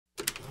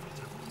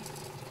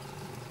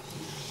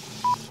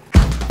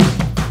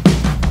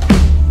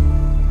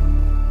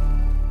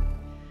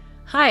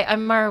Hi,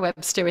 I'm Mara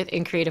Webster with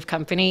In Creative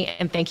Company,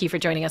 and thank you for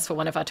joining us for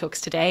one of our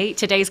talks today.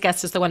 Today's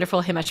guest is the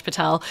wonderful Himesh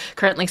Patel,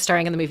 currently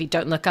starring in the movie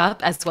Don't Look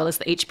Up, as well as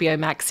the HBO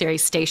Max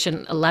series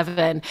Station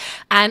 11.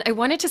 And I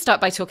wanted to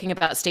start by talking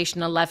about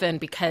Station 11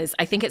 because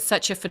I think it's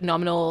such a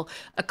phenomenal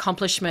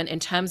accomplishment in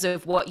terms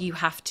of what you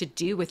have to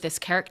do with this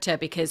character,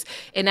 because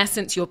in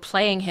essence, you're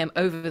playing him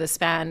over the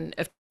span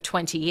of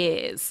 20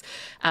 years.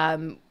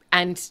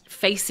 And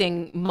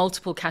facing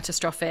multiple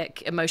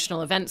catastrophic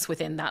emotional events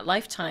within that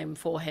lifetime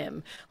for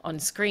him on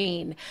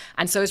screen.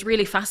 And so I was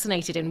really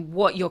fascinated in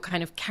what your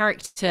kind of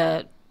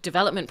character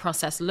development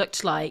process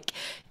looked like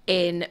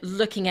in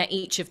looking at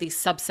each of these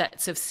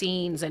subsets of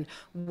scenes and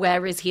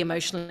where is he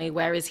emotionally,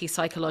 where is he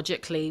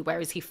psychologically, where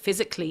is he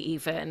physically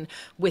even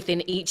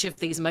within each of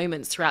these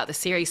moments throughout the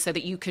series so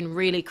that you can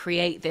really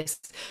create this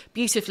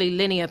beautifully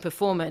linear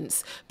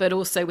performance, but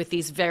also with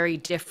these very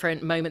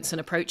different moments and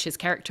approaches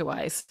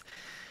character-wise.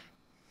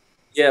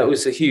 Yeah, it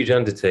was a huge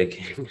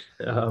undertaking,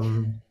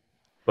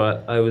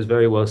 but I was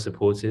very well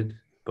supported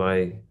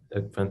by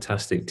a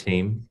fantastic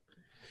team,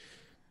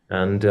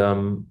 and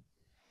um,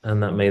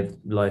 and that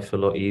made life a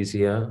lot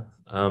easier.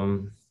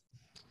 And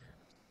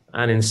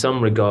in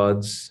some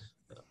regards,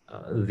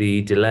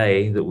 the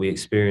delay that we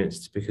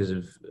experienced because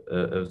of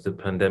the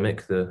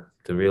pandemic, the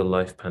real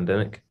life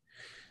pandemic,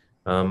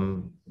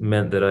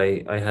 meant that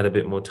I had a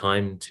bit more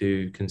time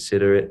to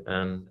consider it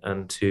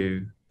and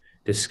to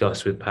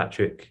discuss with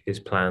Patrick his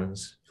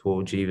plans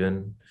for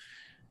Jeevan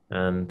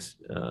and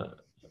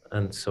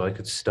and so I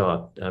could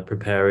start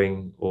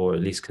preparing or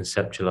at least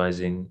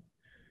conceptualizing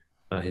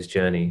his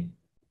journey.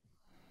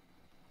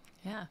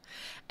 Yeah.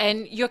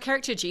 And your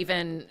character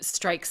Jeevan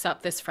strikes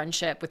up this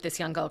friendship with this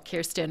young girl,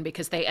 Kirsten,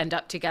 because they end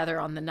up together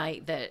on the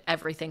night that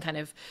everything kind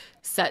of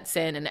sets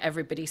in and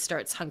everybody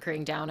starts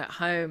hunkering down at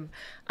home.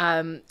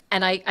 And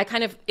I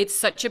kind of, it's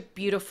such a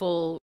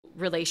beautiful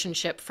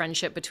relationship,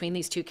 friendship between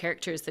these two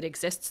characters that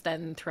exists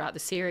then throughout the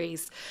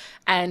series.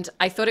 And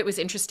I thought it was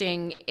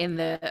interesting in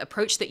the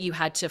approach that you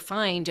had to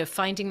find of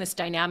finding this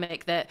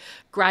dynamic that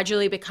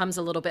gradually becomes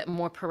a little bit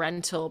more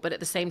parental, but at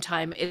the same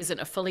time isn't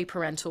a fully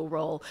parental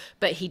role,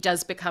 but he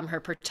does become her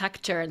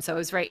protector. And so I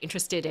was very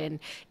interested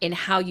in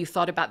how you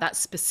thought about that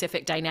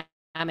specific dynamic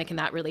in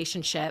that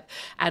relationship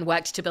and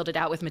worked to build it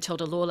out with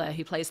Matilda Lawler,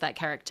 who plays that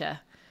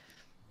character.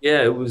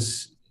 Yeah, it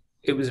was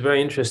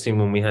very interesting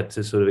when we had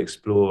to sort of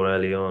explore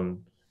early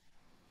on.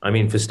 I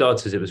mean, for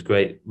starters, it was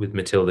great with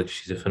Matilda.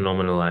 She's a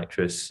phenomenal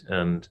actress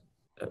and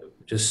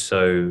just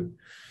so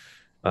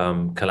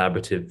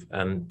collaborative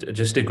and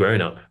just a grown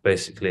up.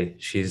 Basically,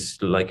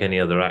 she's like any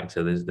other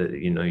actor. There's that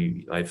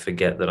I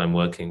forget that I'm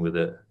working with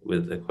a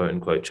quote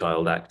unquote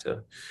child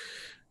actor.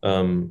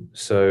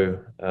 So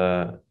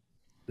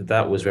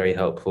that was very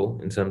helpful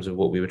in terms of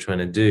what we were trying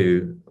to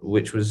do,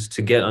 which was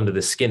to get under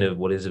the skin of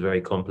what is a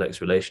very complex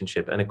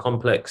relationship and a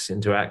complex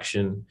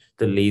interaction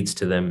that leads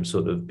to them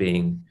sort of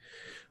being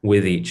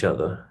with each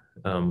other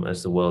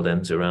as the world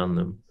ends around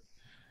them.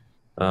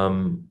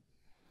 Um,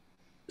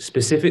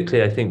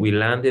 Specifically, I think we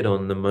landed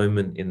on the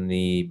moment in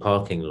the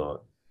parking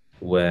lot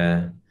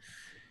where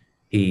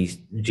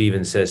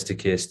Jeevan says to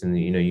Kirsten,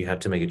 you have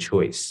to make a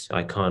choice.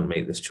 I can't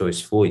make this choice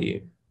for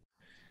you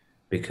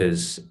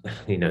because,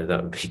 that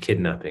would be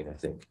kidnapping, I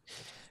think.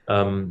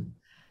 Um,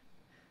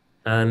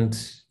 and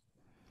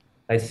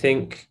I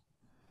think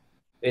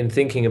in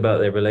thinking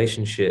about their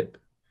relationship,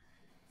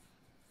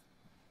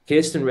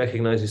 Kirsten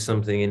recognizes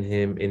something in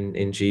him,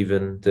 in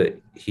Jeevan,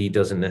 that he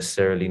doesn't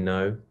necessarily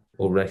know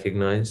or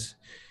recognize.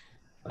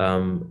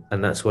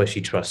 And that's why she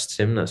trusts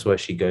him. That's why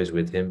she goes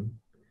with him.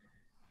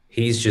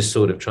 He's just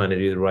sort of trying to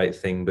do the right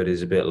thing, but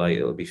is a bit like,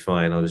 it'll be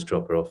fine. I'll just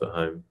drop her off at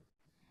home.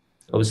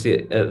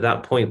 Obviously, at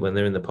that point, when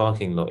they're in the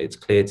parking lot, it's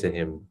clear to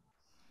him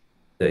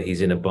that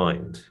he's in a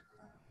bind.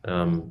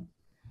 Um,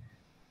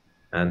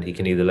 and he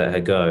can either let her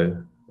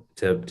go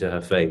to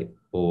her fate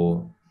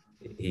or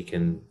he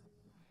can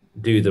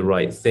do the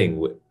right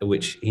thing,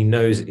 which he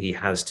knows he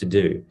has to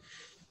do.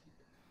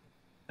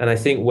 And I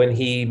think when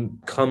he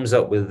comes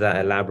up with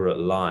that elaborate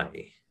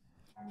lie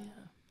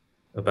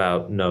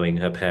about knowing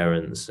her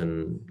parents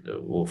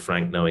or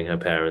Frank knowing her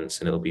parents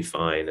and it'll be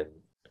fine, and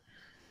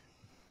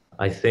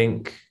I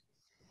think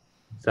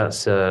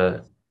that's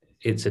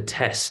it's a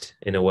test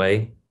in a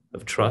way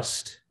of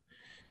trust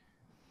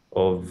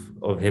of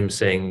him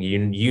saying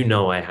you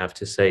know I have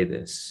to say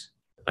this,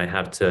 I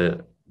have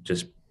to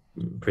just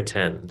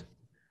pretend,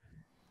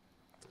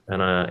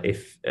 and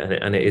if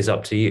and it is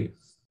up to you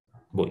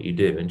what you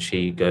do. And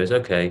she goes,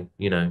 okay,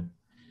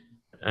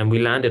 and we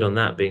landed on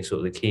that being sort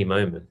of the key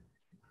moment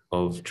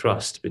of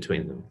trust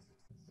between them.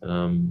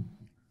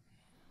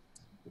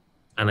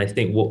 And I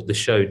think what the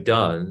show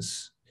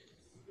does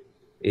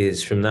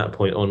is from that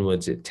point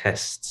onwards, it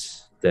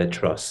tests their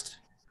trust,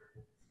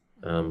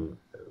 um,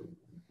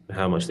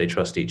 how much they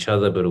trust each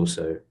other, but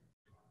also,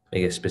 I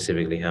guess,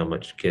 specifically how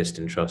much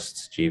Kirsten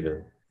trusts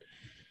Jeevan.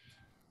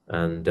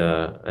 And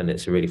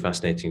it's a really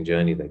fascinating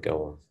journey they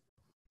go on.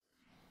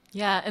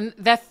 Yeah, and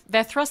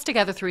they're thrust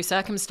together through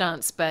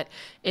circumstance, but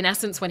in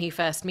essence, when he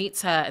first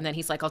meets her, and then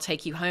he's like, "I'll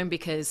take you home,"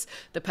 because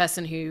the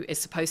person who is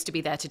supposed to be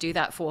there to do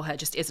that for her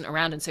just isn't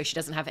around, and so she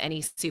doesn't have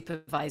any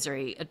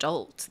supervisory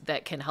adult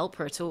that can help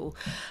her at all.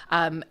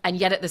 And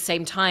yet, at the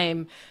same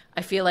time,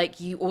 I feel like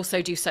you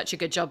also do such a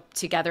good job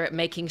together at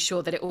making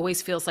sure that it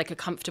always feels like a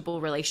comfortable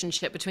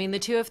relationship between the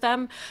two of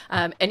them.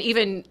 And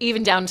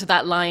even down to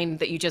that line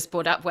that you just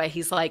brought up, where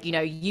he's like,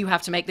 you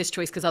have to make this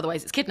choice because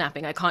otherwise it's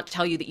kidnapping. I can't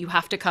tell you that you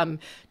have to come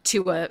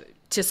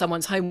to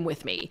someone's home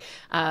with me.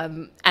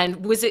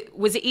 And was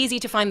it easy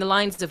to find the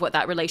lines of what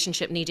that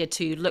relationship needed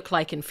to look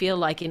like and feel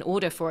like in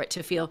order for it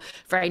to feel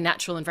very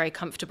natural and very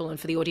comfortable, and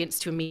for the audience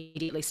to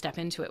immediately step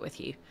into it with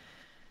you?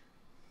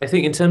 I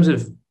think in terms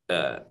of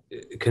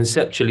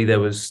conceptually, there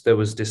was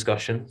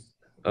discussion.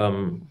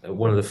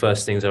 One of the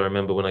first things I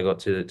remember when I got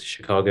to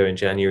Chicago in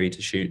January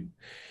to shoot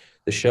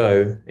the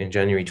show in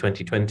January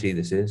 2020,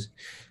 this is,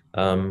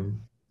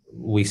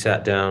 we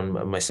sat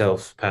down,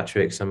 myself,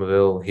 Patrick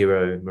Somerville,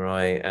 Hero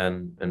Marai,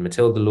 and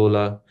Matilda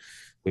Lawler.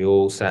 We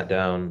all sat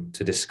down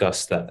to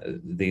discuss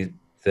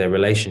their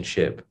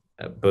relationship,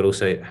 but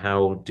also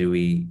how do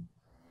we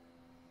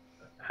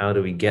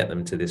get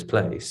them to this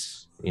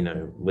place,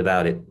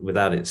 without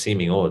it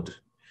seeming odd.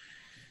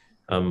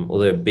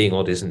 Although being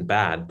odd isn't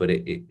bad, but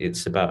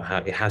it's about how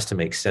it has to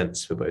make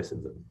sense for both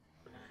of them.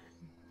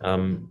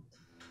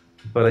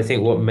 But I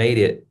think what made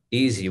it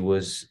easy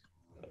was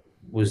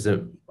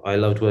that I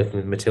loved working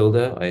with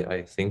Matilda.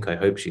 I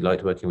hope she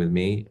liked working with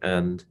me,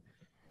 and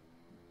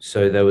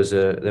so there was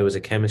a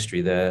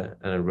chemistry there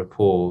and a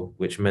rapport,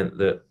 which meant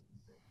that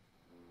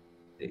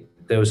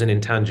there was an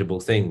intangible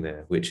thing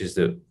there, which is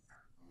that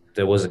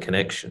there was a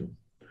connection,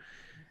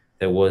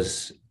 there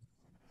was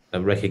a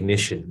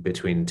recognition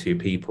between two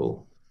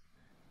people,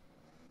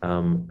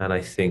 and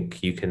I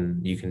think you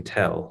can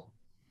tell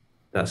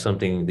that's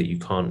something that you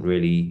can't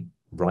really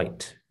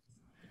write,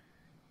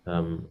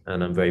 and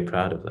I'm very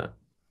proud of that.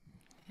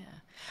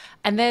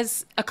 And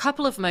there's a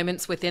couple of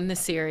moments within the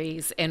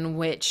series in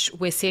which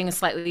we're seeing a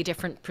slightly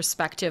different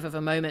perspective of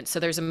a moment. So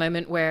there's a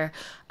moment where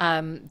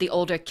the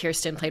older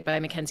Kirsten, played by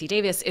Mackenzie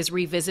Davis, is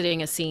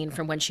revisiting a scene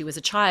from when she was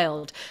a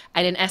child,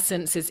 and in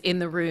essence is in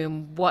the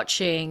room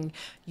watching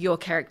your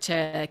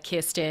character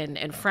Kirsten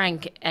and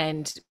Frank,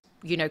 and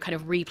kind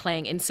of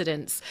replaying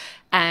incidents.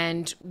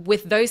 And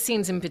with those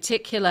scenes in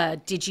particular,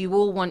 did you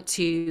all want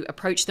to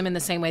approach them in the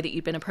same way that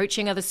you've been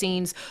approaching other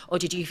scenes? Or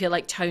did you feel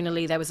like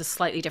tonally there was a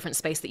slightly different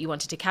space that you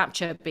wanted to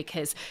capture?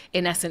 Because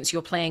in essence,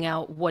 you're playing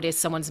out what is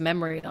someone's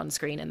memory on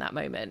screen in that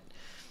moment.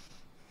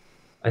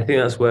 I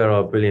think that's where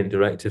our brilliant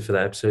director for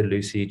that episode,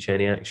 Lucy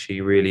Cheniak, she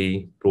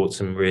really brought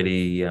some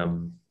really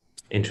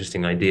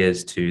interesting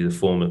ideas to the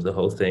form of the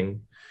whole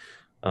thing.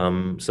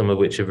 Some of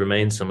which have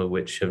remained, some of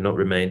which have not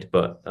remained,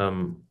 but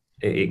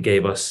it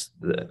gave us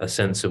a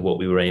sense of what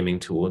we were aiming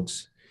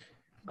towards.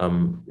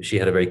 She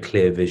had a very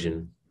clear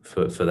vision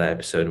for that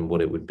episode and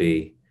what it would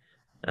be,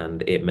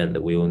 and it meant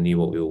that we all knew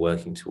what we were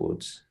working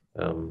towards,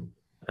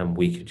 and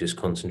we could just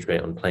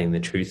concentrate on playing the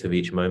truth of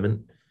each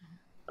moment,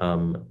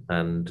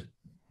 and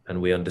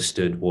we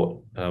understood what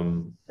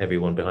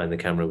everyone behind the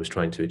camera was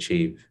trying to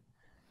achieve,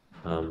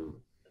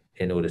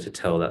 in order to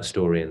tell that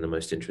story in the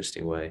most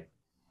interesting way.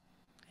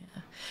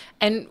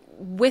 And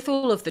with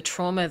all of the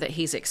trauma that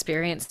he's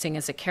experiencing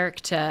as a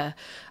character,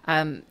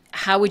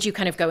 how would you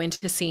kind of go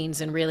into scenes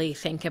and really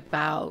think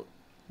about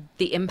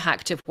the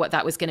impact of what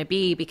that was going to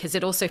be? Because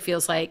it also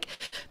feels like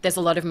there's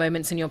a lot of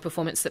moments in your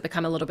performance that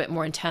become a little bit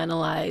more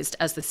internalized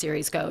as the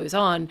series goes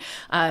on.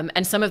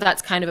 And some of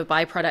that's kind of a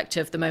byproduct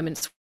of the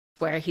moments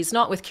where he's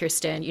not with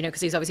Kirsten,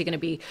 because he's obviously going to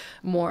be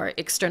more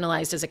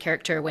externalized as a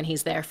character when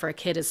he's there for a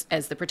kid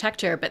as the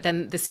protector. But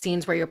then the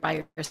scenes where you're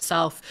by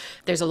yourself,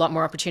 there's a lot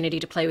more opportunity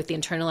to play with the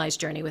internalized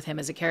journey with him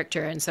as a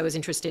character. And so I was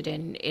interested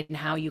in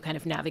how you kind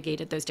of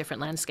navigated those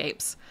different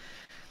landscapes.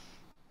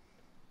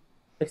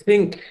 I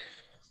think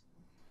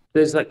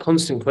there's that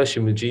constant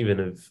question with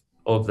Jeevan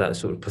of that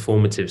sort of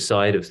performative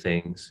side of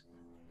things.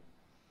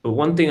 But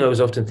one thing I was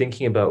often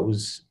thinking about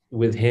was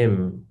with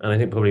him, and I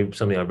think probably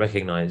something I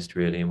recognized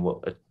really, and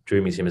what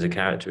drew me to him as a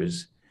character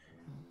is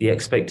the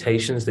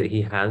expectations that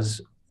he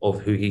has of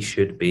who he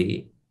should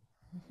be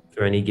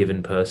for any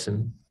given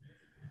person.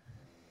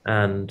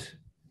 And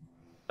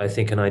I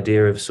think an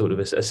idea of sort of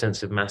a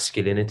sense of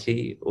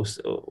masculinity or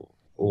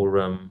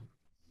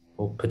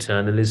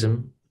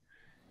paternalism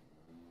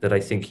that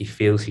I think he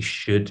feels he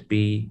should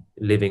be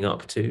living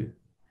up to,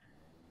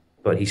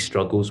 but he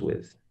struggles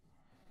with.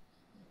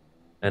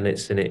 And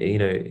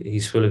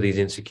he's full of these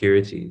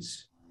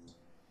insecurities,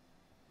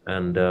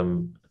 and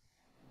some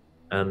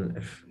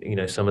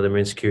of them are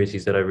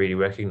insecurities that I really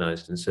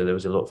recognized, and so there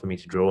was a lot for me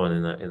to draw on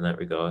in that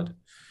regard.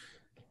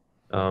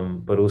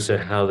 But also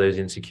how those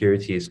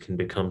insecurities can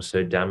become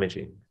so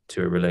damaging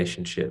to a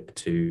relationship,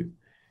 to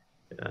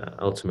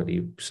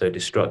ultimately so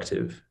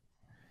destructive,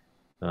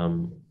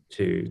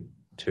 to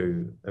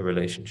a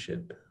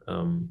relationship,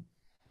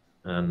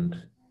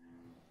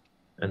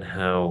 and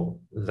how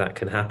that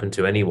can happen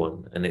to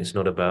anyone. And it's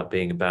not about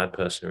being a bad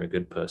person or a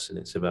good person.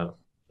 It's about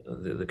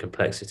the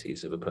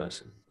complexities of a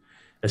person,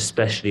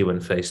 especially when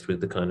faced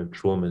with the kind of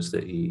traumas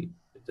that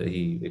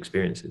he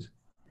experiences.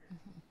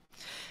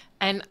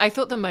 And I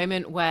thought the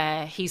moment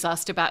where he's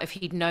asked about if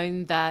he'd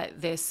known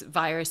that this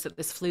virus, that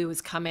this flu was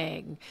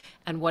coming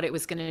and what it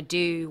was going to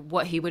do,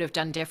 what he would have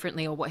done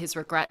differently or what his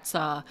regrets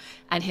are.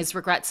 And his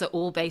regrets are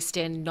all based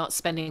in not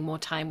spending more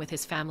time with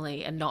his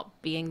family and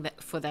not being there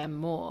for them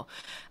more.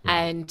 Mm.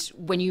 And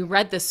when you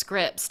read the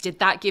scripts, did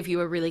that give you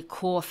a really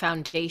core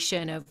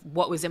foundation of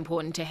what was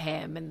important to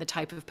him and the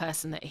type of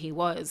person that he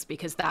was?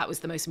 Because that was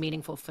the most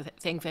meaningful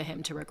thing for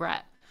him to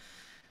regret.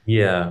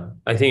 Yeah,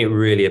 I think it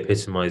really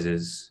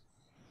epitomizes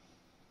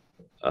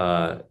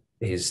uh,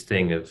 his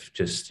thing of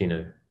just,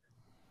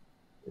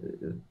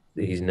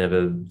 he's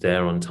never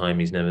there on time.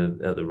 He's never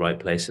at the right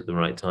place at the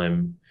right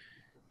time.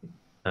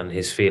 And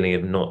his feeling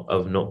of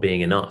not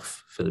being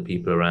enough for the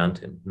people around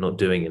him, not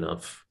doing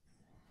enough.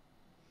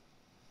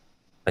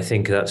 I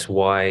think that's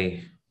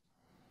why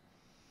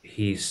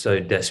he's so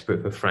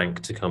desperate for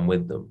Frank to come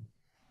with them,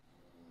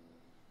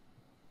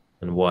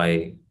 and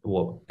why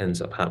what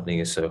ends up happening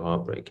is so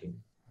heartbreaking.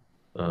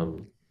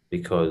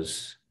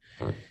 Because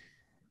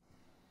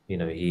you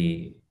know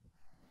he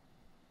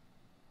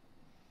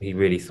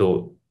really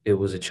thought it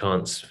was a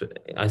chance for,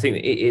 I think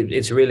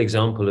it's a real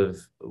example of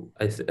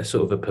a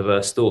sort of a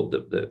perverse thought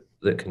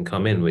that can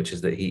come in, which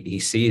is that he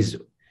sees,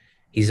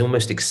 he's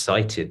almost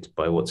excited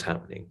by what's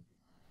happening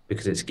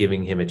because it's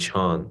giving him a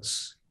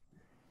chance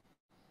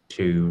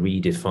to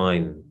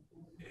redefine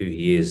who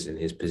he is in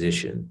his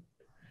position.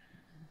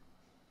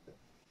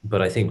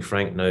 But I think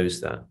Frank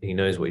knows that. He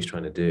knows what he's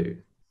trying to do.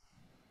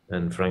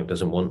 And Frank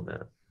doesn't want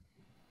that.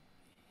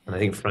 And I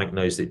think Frank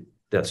knows that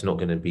that's not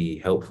going to be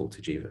helpful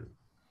to Jeevan.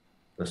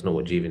 That's not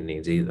what Jeevan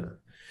needs either.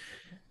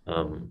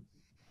 Um,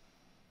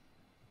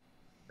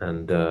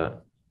 and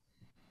but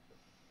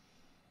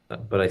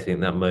I think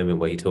that moment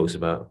where he talks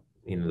about,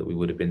 that we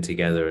would have been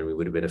together and we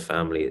would have been a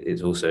family,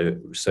 is also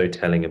so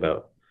telling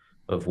about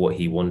of what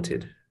he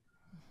wanted.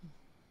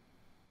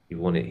 He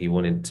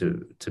wanted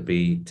to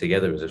be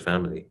together as a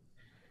family.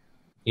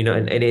 And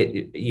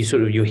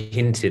you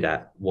hinted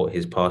at what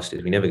his past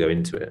is. We never go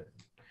into it.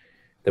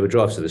 There were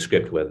drafts of the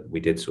script where we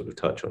did sort of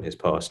touch on his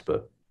past,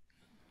 but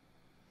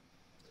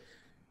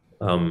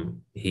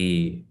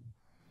he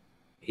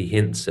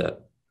hints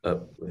at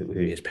who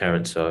his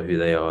parents are, who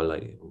they are,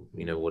 like,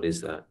 what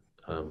is that?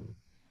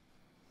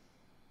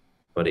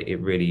 But it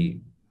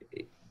really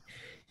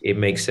it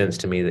makes sense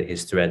to me that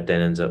his thread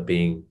then ends up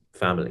being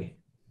family,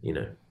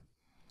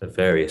 of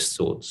various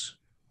sorts.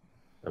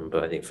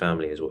 But I think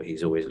family is what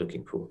he's always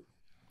looking for.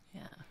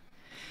 Yeah.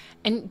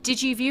 And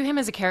did you view him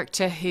as a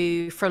character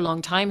who, for a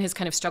long time, has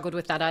kind of struggled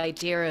with that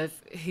idea of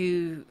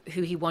who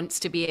he wants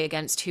to be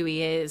against who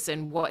he is,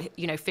 and what,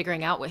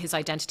 figuring out what his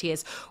identity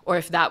is, or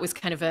if that was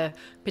kind of a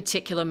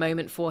particular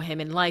moment for him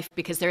in life?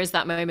 Because there is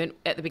that moment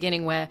at the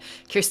beginning where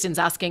Kirsten's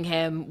asking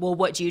him, "Well,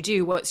 what do you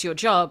do? What's your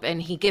job?"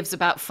 And he gives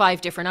about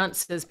 5 different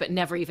answers, but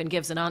never even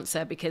gives an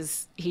answer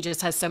because he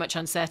just has so much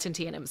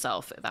uncertainty in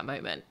himself at that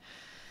moment.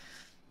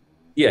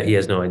 Yeah, he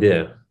has no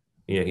idea.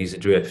 He's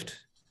adrift.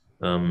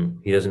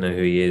 He doesn't know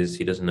who he is.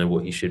 He doesn't know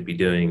what he should be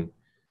doing.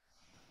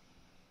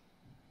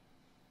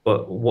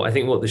 But what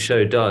the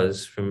show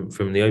does,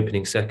 from the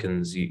opening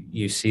seconds,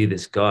 you see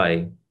this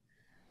guy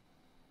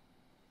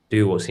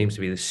do what seems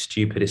to be the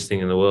stupidest thing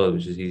in the world,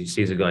 which is he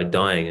sees a guy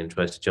dying and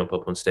tries to jump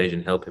up on stage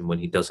and help him when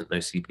he doesn't know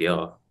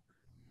CPR.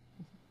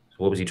 So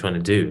what was he trying to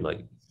do?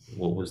 Like,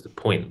 what was the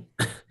point?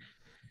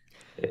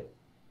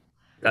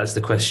 That's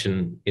the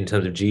question in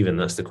terms of Jeevan.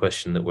 That's the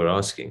question that we're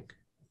asking.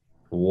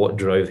 What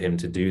drove him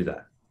to do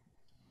that?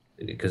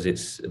 Because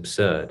it's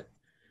absurd.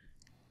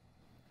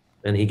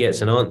 And he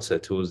gets an answer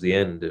towards the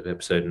end of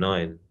episode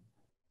 9.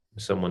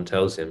 Someone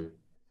tells him,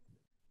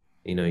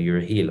 you're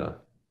a healer.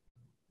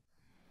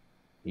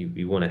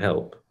 You want to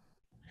help.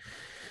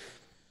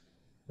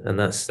 And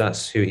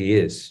that's who he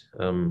is.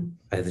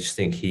 I just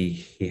think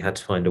he had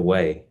to find a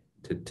way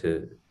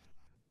to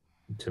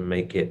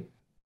make it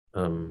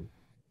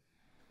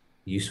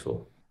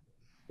useful,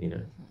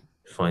 to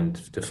find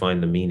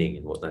the meaning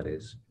in what that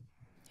is.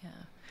 Yeah.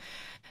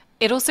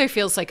 It also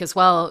feels like, as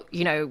well,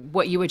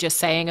 what you were just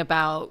saying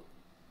about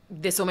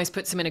this almost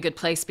puts him in a good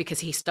place because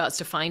he starts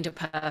to find a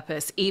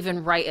purpose,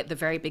 even right at the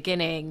very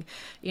beginning.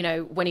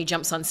 When he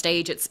jumps on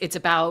stage, it's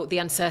about the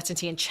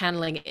uncertainty and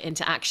channeling it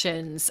into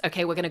actions.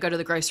 Okay, we're going to go to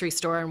the grocery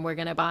store and we're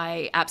going to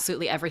buy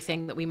absolutely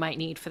everything that we might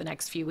need for the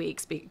next few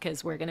weeks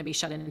because we're going to be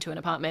shut into an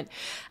apartment.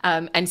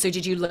 And so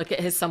did you look at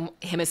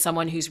him as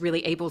someone who's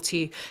really able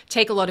to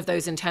take a lot of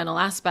those internal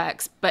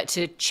aspects, but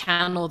to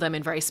channel them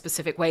in very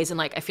specific ways? And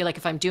like, I feel like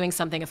if I'm doing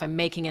something, if I'm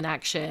making an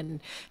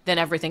action, then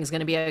everything's going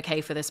to be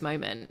okay for this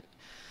moment.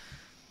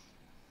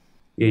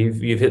 Yeah,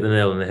 you've hit the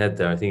nail on the head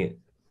there. I think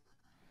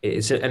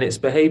it's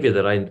behavior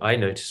that I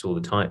notice all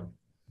the time.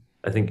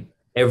 I think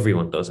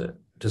everyone does it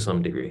to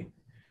some degree.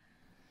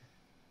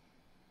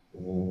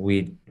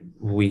 We're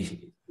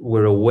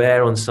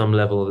aware on some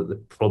level that the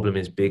problem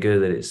is bigger,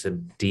 that it's a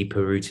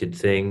deeper rooted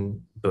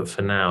thing. But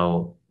for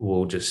now,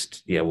 we'll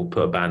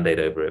put a band-aid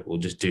over it. We'll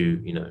just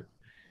do,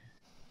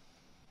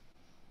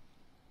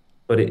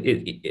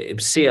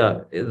 but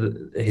Sia,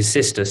 his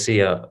sister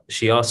Sia,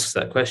 she asks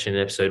that question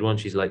in episode 1.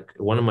 She's like,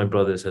 one of my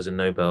brothers has a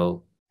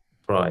Nobel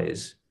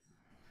Prize,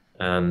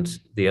 and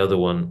the other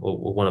one,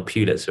 or won a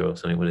Pulitzer or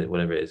something,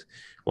 whatever it is.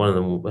 One of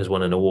them has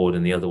won an award,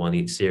 and the other one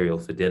eats cereal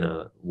for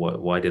dinner.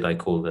 Why did I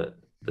call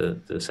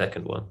the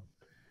second one?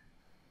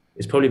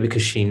 It's probably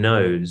because she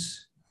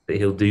knows that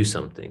he'll do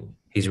something.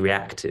 He's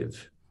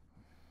reactive.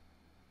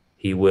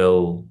 He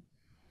will,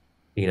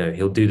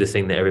 he'll do the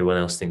thing that everyone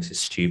else thinks is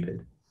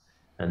stupid.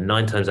 And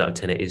 9 times out of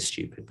 10, it is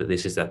stupid, but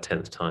this is that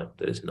 10th time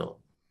that it's not.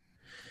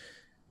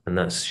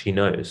 And she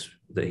knows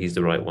that he's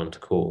the right one to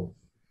call,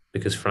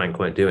 because Frank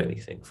won't do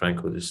anything.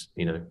 Frank will just,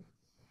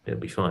 it'll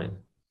be fine.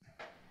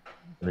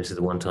 And this is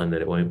the one time that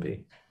it won't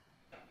be.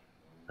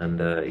 And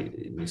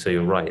so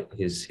you're right.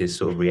 His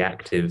sort of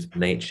reactive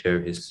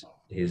nature,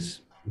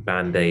 his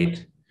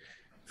Band-Aid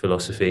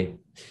philosophy,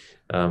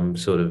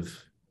 sort of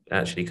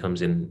actually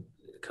comes in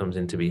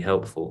to be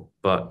helpful.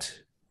 But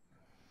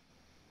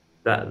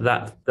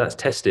that's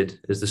tested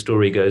as the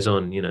story goes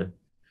on,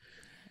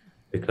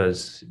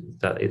 because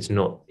that it's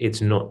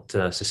not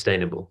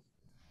sustainable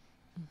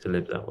to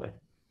live that way.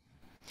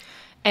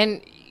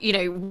 And,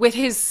 with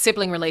his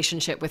sibling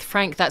relationship with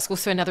Frank, that's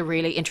also another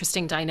really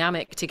interesting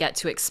dynamic to get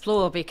to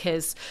explore,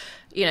 because,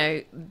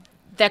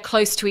 they're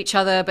close to each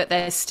other, but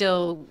there's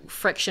still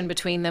friction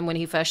between them when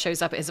he first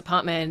shows up at his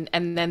apartment,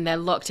 and then they're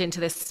locked into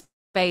this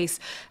space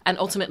and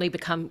ultimately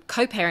become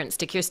co-parents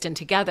to Kirsten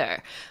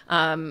together.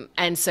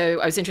 And so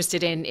I was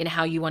interested in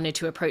how you wanted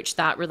to approach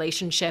that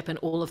relationship and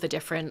all of the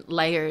different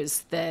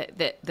layers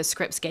that the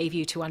scripts gave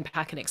you to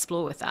unpack and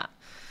explore with that.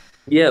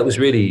 Yeah, it was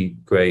really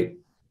great.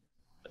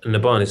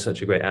 Naban is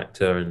such a great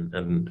actor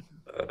and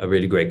a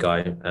really great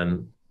guy,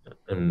 and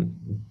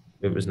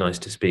it was nice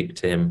to speak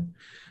to him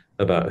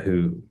about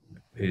who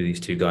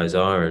these two guys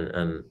are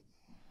and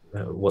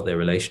what their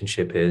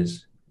relationship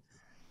is.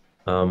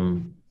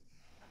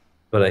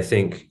 But I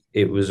think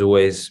it was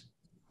always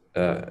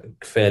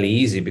fairly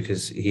easy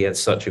because he had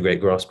such a great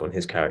grasp on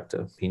his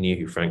character. He knew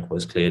who Frank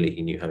was clearly.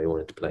 He knew how he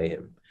wanted to play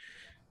him,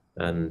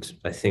 and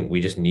I think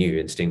we just knew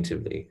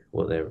instinctively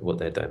what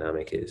their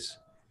dynamic is.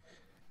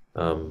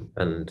 And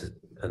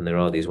there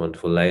are these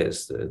wonderful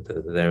layers that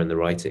are there in the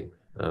writing.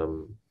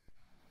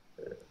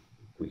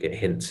 We get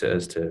hints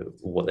as to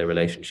what their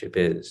relationship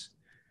is,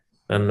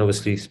 and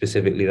obviously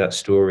specifically that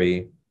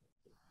story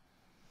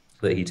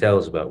that he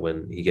tells about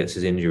when he gets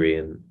his injury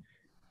and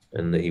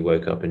that he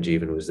woke up and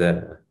Jeevan was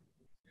there.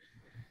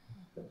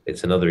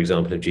 It's another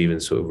example of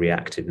Jeevan's sort of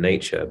reactive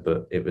nature,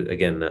 but it was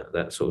again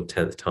that sort of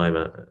 10th time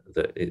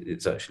that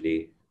it's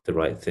actually the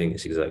right thing.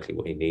 It's exactly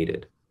what he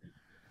needed.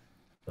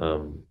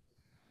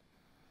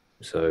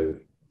 So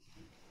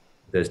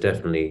there's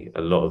definitely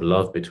a lot of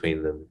love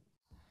between them,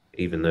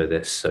 even though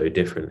they're so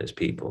different as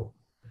people.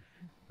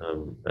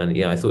 And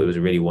yeah, I thought it was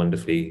a really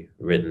wonderfully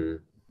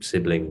written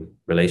sibling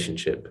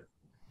relationship,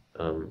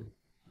 and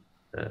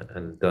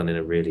done in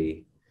a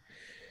really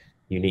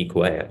unique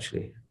way,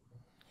 actually.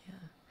 Yeah.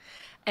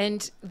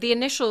 And the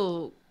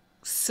initial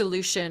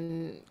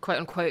solution, quote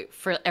unquote,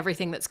 for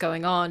everything that's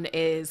going on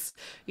is,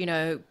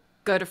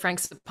 go to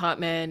Frank's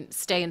apartment,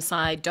 stay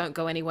inside, don't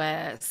go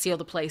anywhere, seal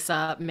the place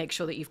up, make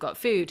sure that you've got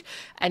food.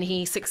 And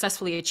he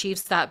successfully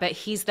achieves that, but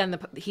he's then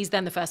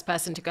the first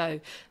person to go,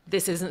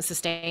 this isn't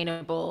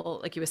sustainable.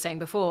 Like you were saying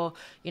before,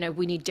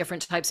 we need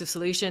different types of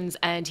solutions.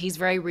 And he's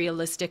very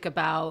realistic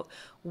about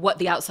what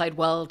the outside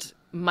world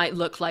might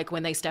look like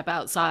when they step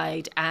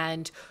outside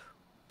and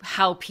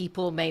how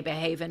people may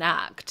behave and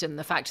act, and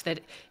the fact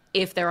that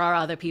if there are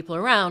other people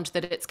around,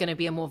 that it's going to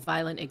be a more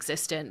violent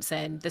existence,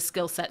 and the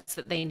skill sets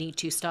that they need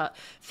to start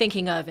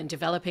thinking of and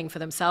developing for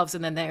themselves.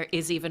 And then there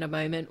is even a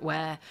moment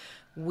where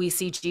we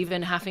see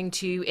Jeevan having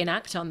to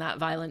enact on that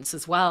violence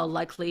as well,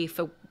 likely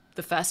for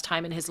the first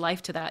time in his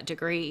life to that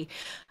degree.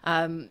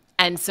 And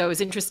so I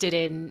was interested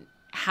in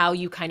how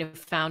you kind of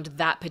found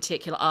that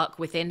particular arc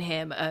within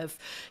him of,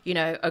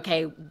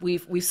 okay,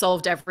 we've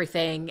solved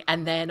everything,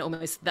 and then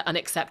almost the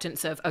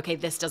unacceptance of, okay,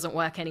 this doesn't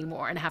work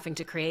anymore, and having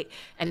to create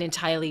an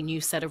entirely new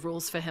set of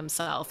rules for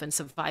himself and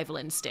survival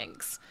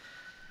instincts.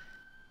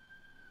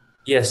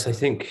 Yes, I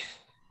think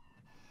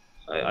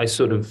I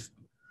sort of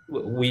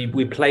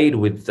we played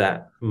with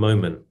that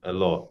moment a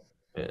lot,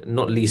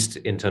 not least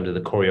in terms of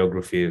the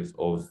choreography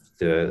of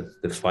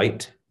the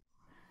fight,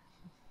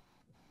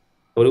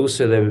 but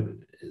also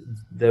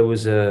there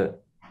was a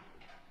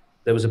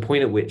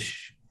point at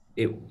which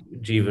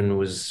Jeevan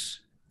was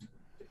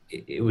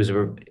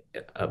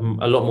a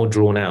lot more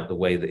drawn out, the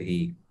way that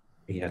he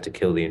had to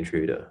kill the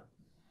intruder.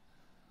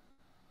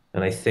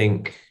 And I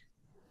think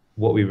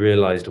what we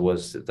realized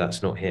was that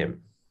that's not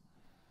him.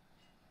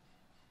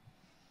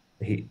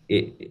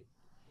 It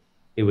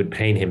would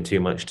pain him too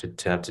much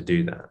to have to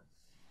do that.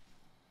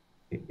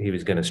 He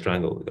was going to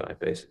strangle the guy,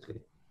 basically.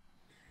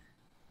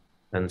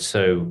 And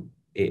so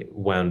it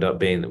wound up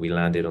being that we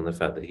landed on the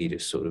fact that he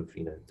just sort of,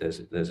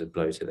 there's a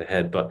blow to the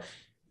head. But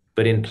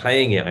in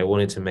playing it, I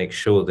wanted to make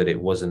sure that it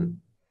wasn't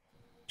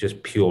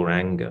just pure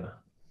anger.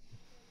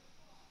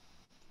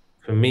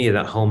 For me,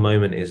 that whole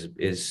moment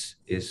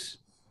is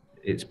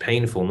it's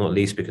painful, not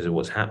least because of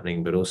what's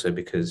happening, but also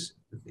because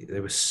they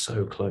were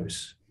so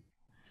close.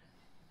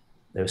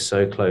 They were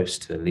so close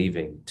to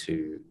leaving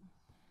to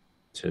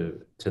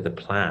the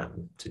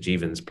plan, to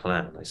Jeevan's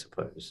plan, I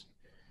suppose,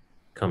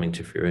 coming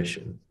to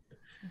fruition.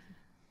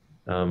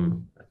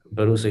 Um,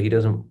 but also he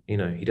doesn't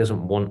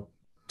want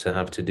to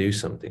have to do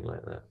something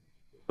like that.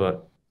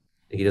 But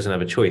he doesn't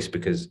have a choice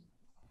because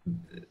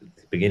at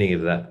the beginning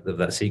of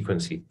that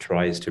sequence, he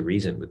tries to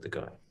reason with the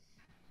guy.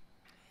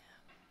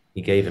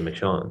 He gave him a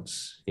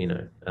chance,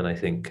 and I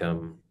think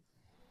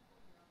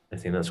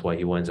that's why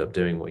he winds up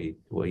doing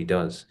what he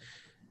does.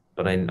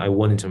 But I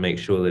wanted to make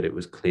sure that it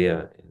was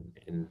clear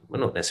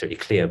well, not necessarily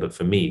clear, but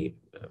for me,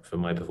 for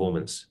my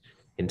performance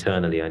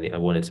internally, I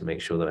wanted to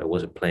make sure that I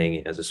wasn't playing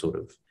it as a sort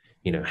of,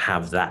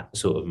 have that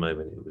sort of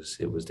moment.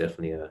 It was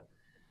definitely a,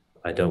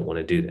 I don't want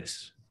to do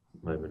this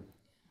moment.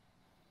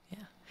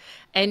 Yeah.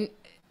 And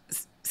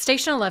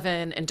Station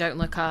 11 and Don't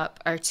Look Up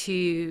are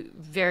two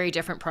very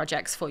different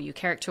projects for you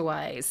character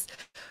wise.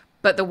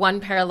 But the one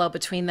parallel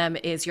between them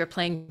is you're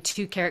playing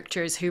two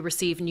characters who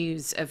receive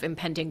news of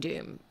impending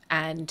doom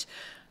and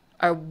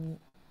are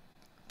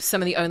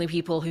some of the only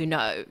people who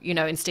know.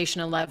 In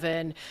Station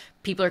 11,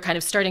 people are kind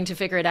of starting to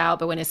figure it out,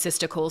 but when his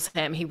sister calls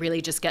him, he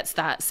really just gets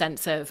that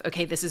sense of,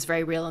 okay, this is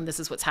very real and this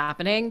is what's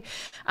happening.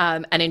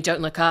 And in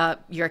Don't Look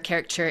Up, your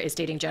character is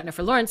dating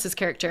Jennifer Lawrence's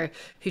character,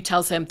 who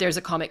tells him there's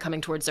a comet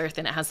coming towards Earth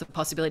and it has the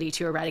possibility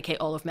to eradicate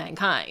all of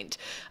mankind.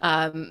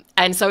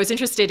 And so I was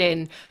interested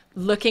in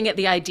looking at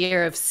the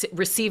idea of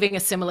receiving a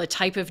similar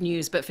type of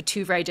news, but for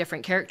two very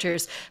different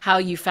characters, how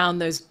you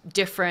found those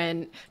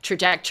different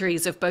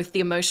trajectories of both the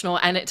emotional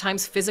and at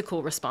times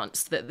physical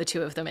response that the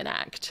two of them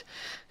enact.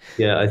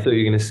 Yeah, I thought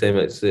you were going to say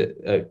it's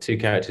that two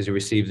characters who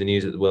receive the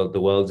news that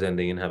the world's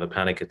ending and have a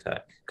panic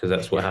attack, because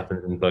that's what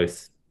happens in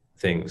both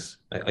things.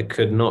 I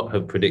could not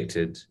have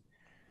predicted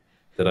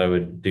that I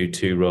would do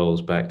two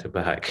roles back to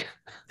back,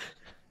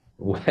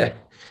 where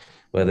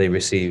they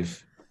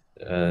receive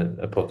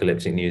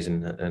apocalyptic news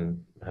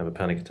and have a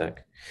panic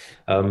attack.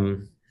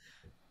 I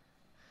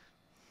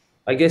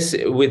guess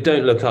with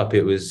Don't Look Up,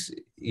 it was,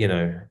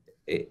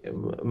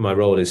 my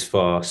role is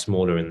far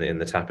smaller in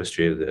the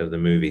tapestry of the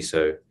movie.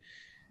 So,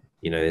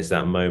 there's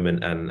that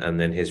moment, and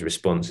then his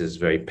response is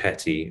very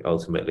petty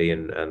ultimately,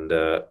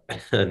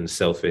 and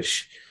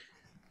selfish,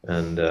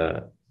 and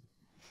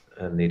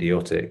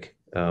idiotic.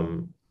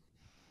 So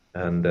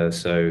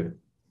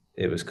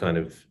it was kind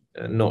of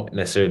not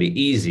necessarily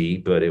easy,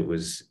 but it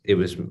was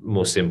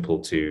more simple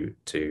to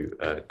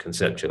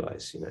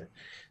conceptualize.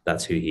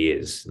 That's who he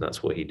is, and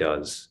that's what he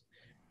does.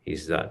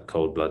 He's that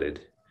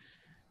cold-blooded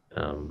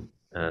and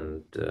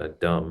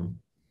dumb.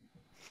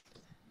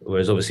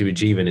 Whereas obviously with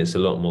Jeevan, it's a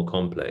lot more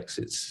complex.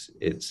 It's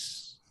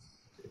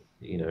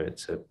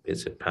a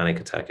panic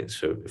attack. It's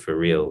for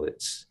real.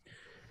 It's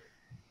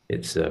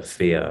a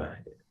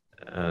fear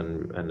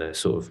and a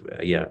sort of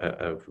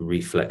a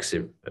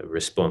reflexive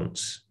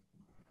response,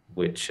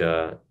 which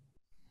then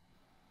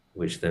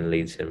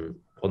leads him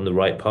on the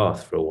right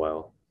path for a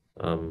while.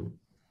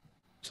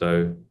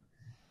 So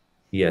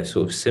yeah,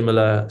 sort of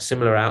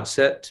similar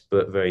outset,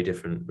 but very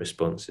different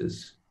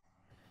responses.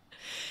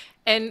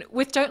 And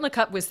with Don't Look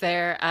Up, was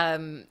there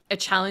a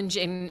challenge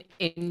in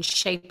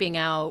shaping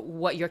out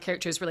what your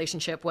character's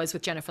relationship was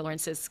with Jennifer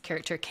Lawrence's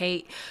character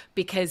Kate?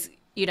 Because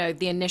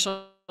the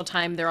initial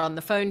time they're on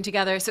the phone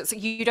together, so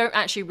you don't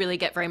actually really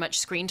get very much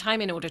screen time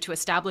in order to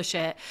establish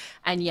it,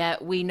 and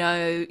yet we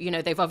know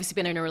they've obviously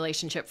been in a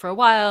relationship for a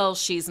while.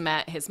 She's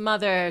met his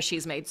mother,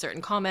 she's made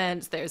certain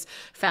comments, there's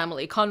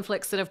family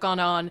conflicts that have gone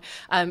on,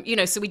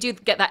 so we do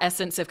get that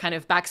essence of kind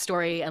of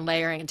backstory and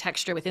layering and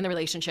texture within the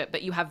relationship,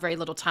 but you have very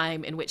little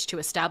time in which to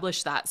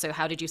establish that. So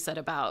how did you set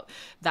about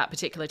that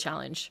particular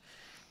challenge?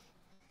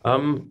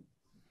 um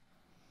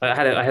I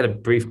had a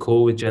brief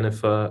call with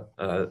Jennifer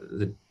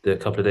the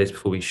couple of days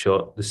before we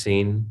shot the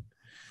scene,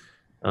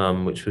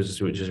 which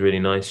was really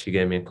nice. She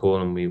gave me a call,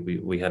 and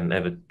we hadn't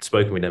ever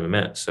spoken, we'd never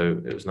met,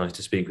 so it was nice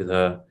to speak with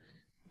her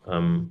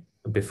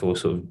before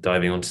sort of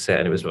diving onto set.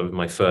 And it was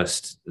my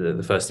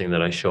the first thing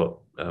that I shot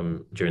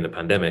during the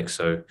pandemic,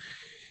 so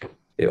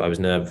I was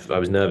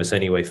nervous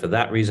anyway for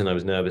that reason. I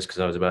was nervous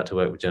because I was about to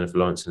work with Jennifer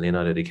Lawrence and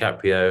Leonardo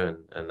DiCaprio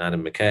and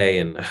Adam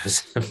McKay, and I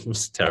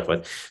was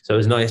terrified. So it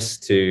was nice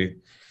to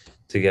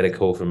get a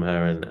call from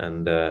her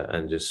and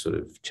just sort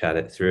of chat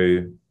it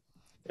through.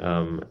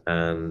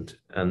 And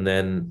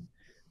then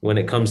when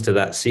it comes to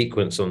that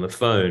sequence on the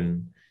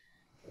phone,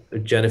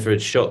 Jennifer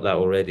had shot that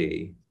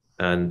already,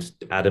 and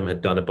Adam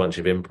had done a bunch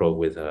of improv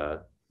with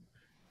her.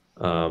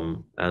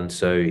 And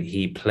so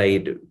he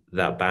played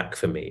that back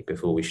for me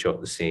before we shot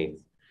the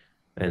scene.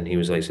 And he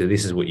was like, so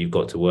this is what you've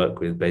got to work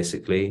with,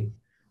 basically.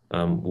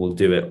 We'll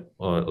do it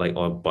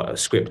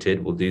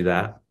scripted, we'll do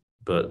that.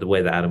 But the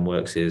way that Adam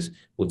works is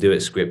we'll do it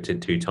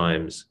scripted 2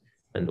 times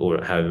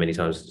or however many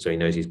times, so he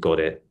knows he's got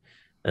it.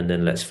 And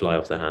then let's fly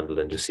off the handle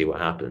and just see what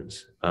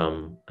happens.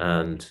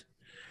 But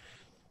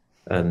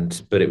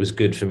it was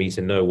good for me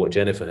to know what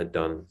Jennifer had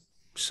done,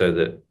 so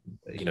that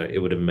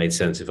it would have made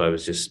sense if I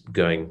was just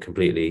going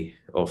completely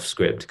off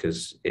script,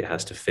 because it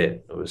has to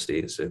fit. Obviously,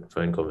 it's a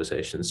phone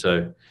conversation,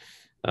 so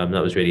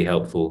that was really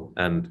helpful,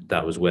 and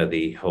that was where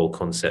the whole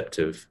concept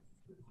of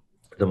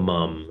the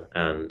mum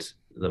and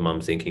the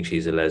mum thinking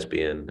she's a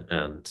lesbian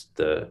and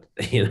the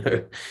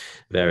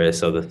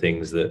various other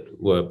things that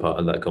were part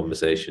of that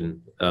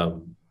conversation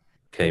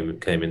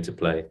came into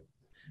play,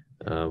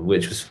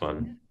 which was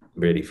fun,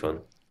 really fun.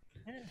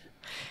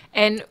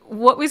 And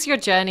what was your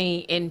journey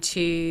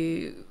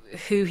into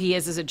who he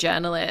is as a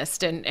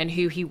journalist and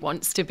who he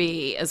wants to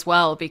be as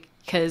well?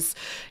 Because,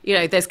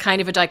 there's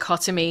kind of a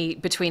dichotomy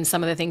between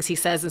some of the things he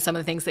says and some of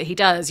the things that he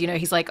does.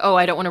 He's like, oh,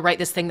 I don't want to write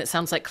this thing that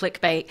sounds like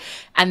clickbait.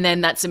 And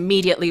then that's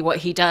immediately what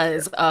he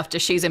does after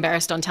she's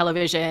embarrassed on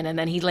television. And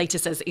then he later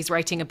says that he's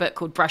writing a book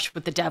called Brush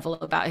with the Devil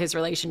about his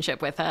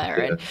relationship with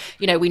her.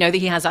 Yeah. And, we know that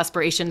he has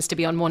aspirations to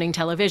be on morning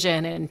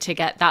television and to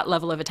get that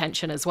level of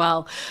attention as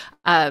well.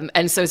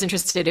 And so I was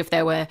interested if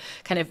there were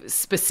kind of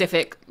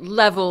specific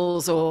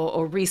levels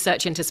or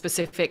research into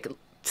specific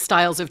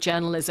styles of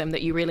journalism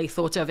that you really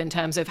thought of in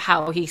terms of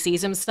how he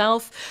sees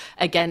himself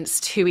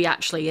against who he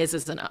actually is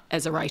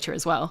as a writer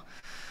as well.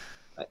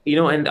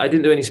 And I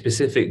didn't do any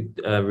specific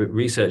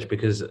research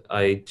because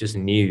I just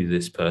knew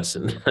this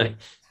person.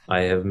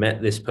 I have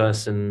met this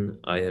person.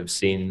 I have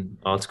seen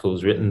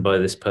articles written by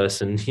this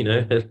person.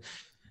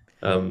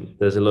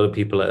 There's a lot of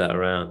people like that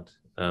around,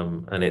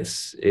 and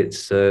it's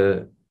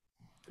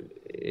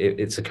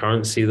a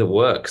currency that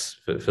works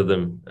for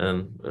them,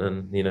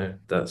 and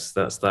that's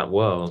that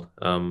world.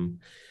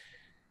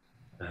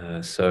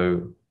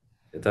 So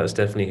that's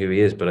definitely who he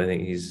is, but I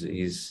think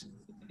he's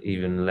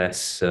even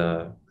less.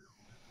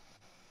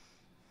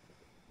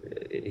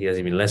 He has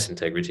even less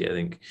integrity, I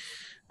think.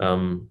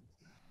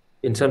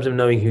 In terms of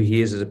knowing who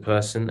he is as a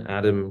person,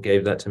 Adam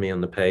gave that to me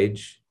on the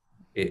page.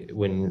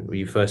 When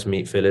you first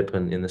meet Philip,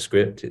 and in the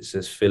script it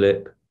says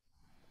Philip,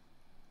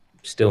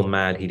 still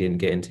mad he didn't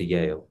get into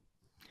Yale.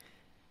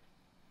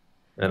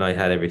 And I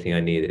had everything I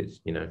needed.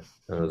 I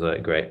was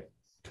like, great,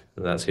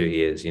 that's who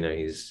he is.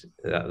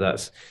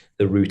 That's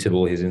the root of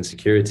all his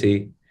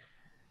insecurity,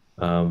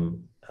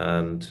 and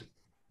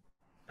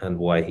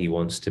why he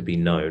wants to be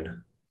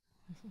known.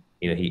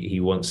 He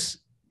wants.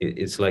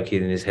 It's like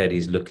in his head,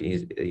 he's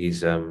looking.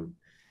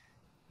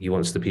 He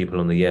wants the people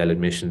on the Yale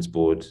admissions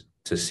board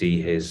to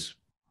see his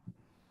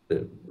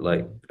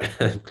like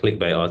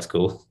clickbait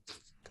article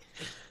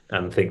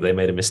and think they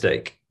made a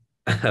mistake.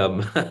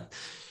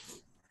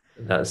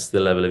 That's the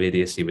level of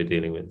idiocy we're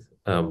dealing with,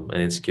 and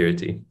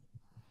insecurity.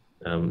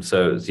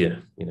 So yeah,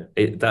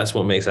 that's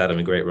what makes Adam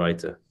a great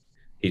writer.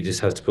 He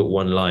just has to put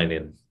one line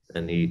in,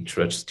 and he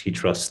trusts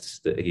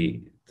that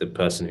the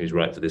person who's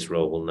right for this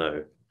role will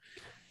know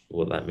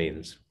what that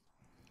means.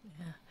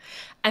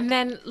 And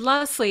then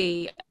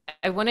lastly,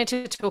 I wanted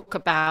to talk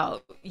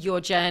about your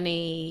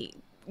journey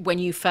when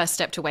you first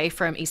stepped away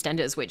from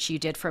EastEnders, which you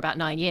did for about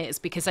 9 years,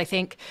 because I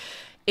think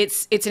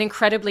it's an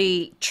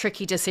incredibly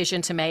tricky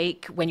decision to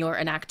make when you're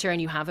an actor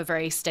and you have a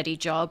very steady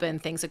job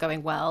and things are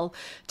going well,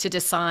 to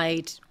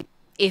decide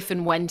if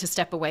and when to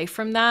step away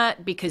from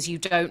that, because you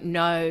don't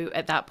know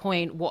at that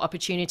point what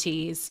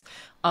opportunities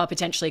are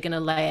potentially going to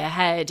lay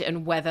ahead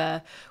and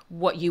whether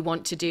what you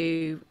want to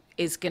do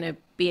is going to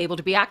be able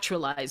to be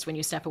actualized when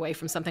you step away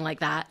from something like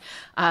that.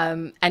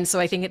 And so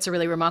I think it's a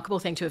really remarkable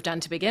thing to have done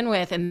to begin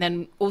with. And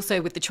then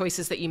also with the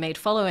choices that you made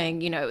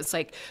following, it was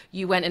like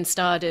you went and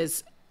starred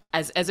as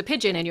a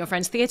pigeon in your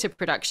friend's theatre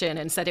production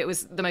and said it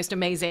was the most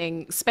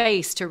amazing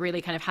space to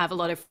really kind of have a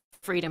lot of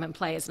freedom and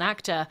play as an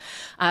actor.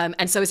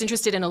 And so I was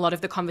interested in a lot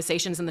of the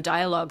conversations and the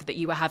dialogue that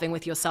you were having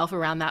with yourself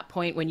around that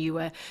point when you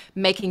were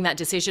making that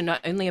decision,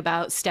 not only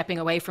about stepping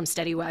away from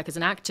steady work as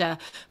an actor,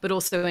 but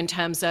also in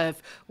terms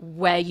of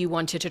where you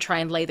wanted to try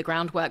and lay the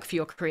groundwork for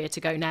your career to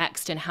go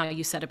next and how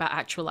you set about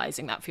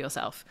actualizing that for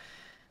yourself.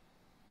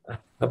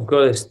 I've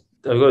got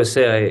to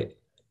say,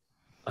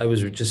 I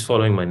was just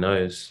following my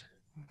nose,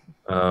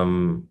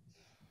 and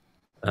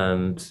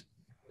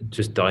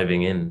just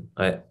diving in.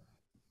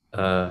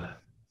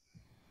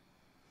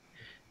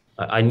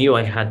 I knew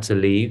I had to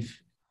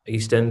leave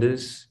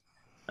EastEnders,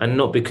 and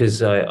not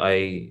because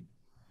I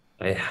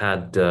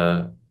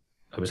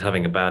was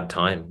having a bad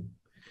time.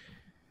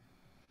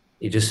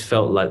 It just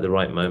felt like the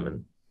right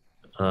moment,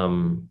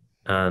 and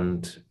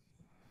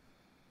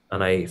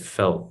I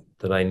felt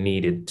that I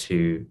needed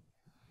to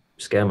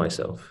scare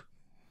myself.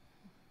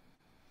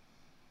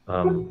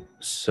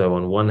 So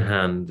on one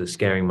hand, the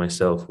scaring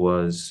myself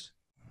was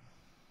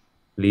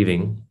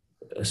leaving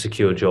a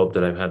secure job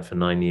that I've had for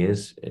 9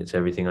 years. It's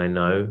everything I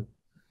know.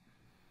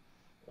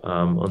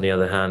 On the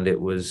other hand,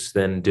 it was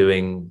then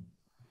doing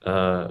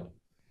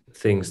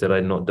things that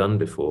I'd not done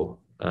before,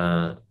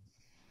 and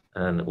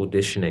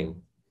auditioning.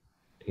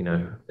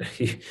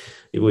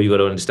 What you got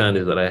to understand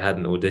is that I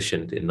hadn't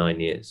auditioned in 9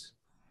 years,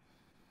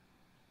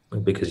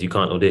 because you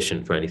can't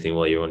audition for anything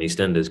while you're on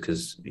EastEnders,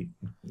 because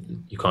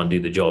you can't do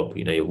the job.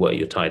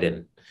 You're tied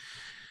in.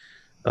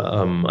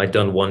 I'd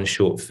done one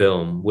short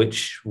film,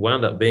 which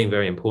wound up being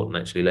very important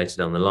actually later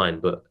down the line.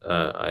 But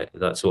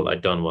that's all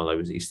I'd done while I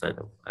was at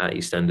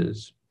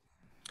EastEnders.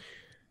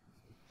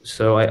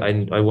 So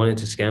I wanted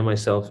to scare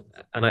myself,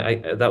 and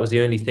that was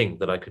the only thing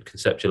that I could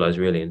conceptualize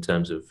really in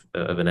terms of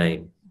an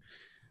aim.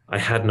 I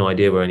had no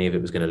idea where any of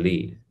it was going to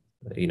lead.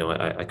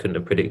 I couldn't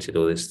have predicted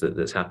all this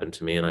that's happened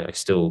to me, and I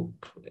still,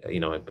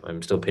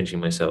 I'm still pinching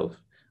myself.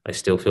 I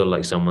still feel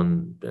like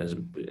someone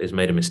has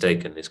made a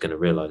mistake and is going to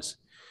realize,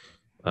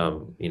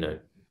 you know.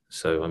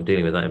 So I'm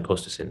dealing with that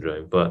imposter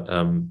syndrome. But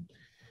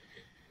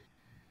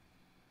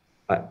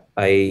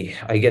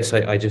I guess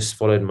I just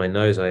followed my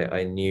nose.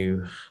 I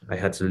knew I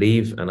had to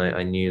leave, and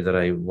I knew that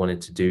I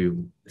wanted to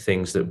do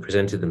things that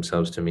presented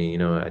themselves to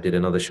me. I did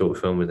another short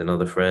film with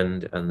another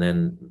friend, and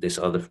then this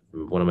other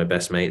one of my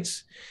best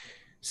mates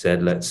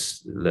said,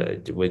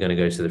 we're going to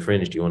go to the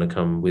Fringe. Do you want to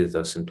come with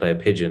us and play a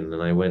pigeon?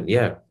 And I went,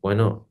 yeah, why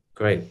not?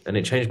 Great. And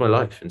it changed my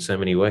life in so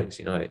many ways.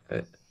 In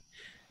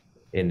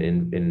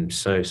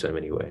so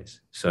many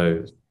ways.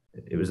 So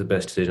it was the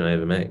best decision I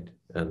ever made,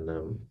 and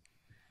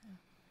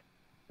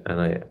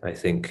I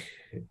think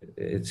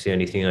it's the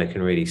only thing I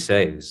can really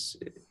say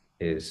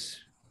is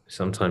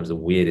sometimes the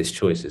weirdest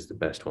choice is the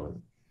best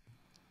one.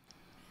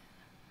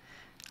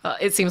 Well,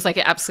 it seems like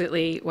it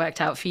absolutely worked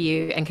out for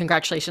you. And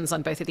congratulations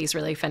on both of these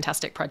really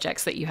fantastic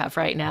projects that you have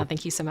right now.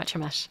 Thank you so much,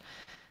 Himesh.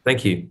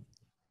 Thank you.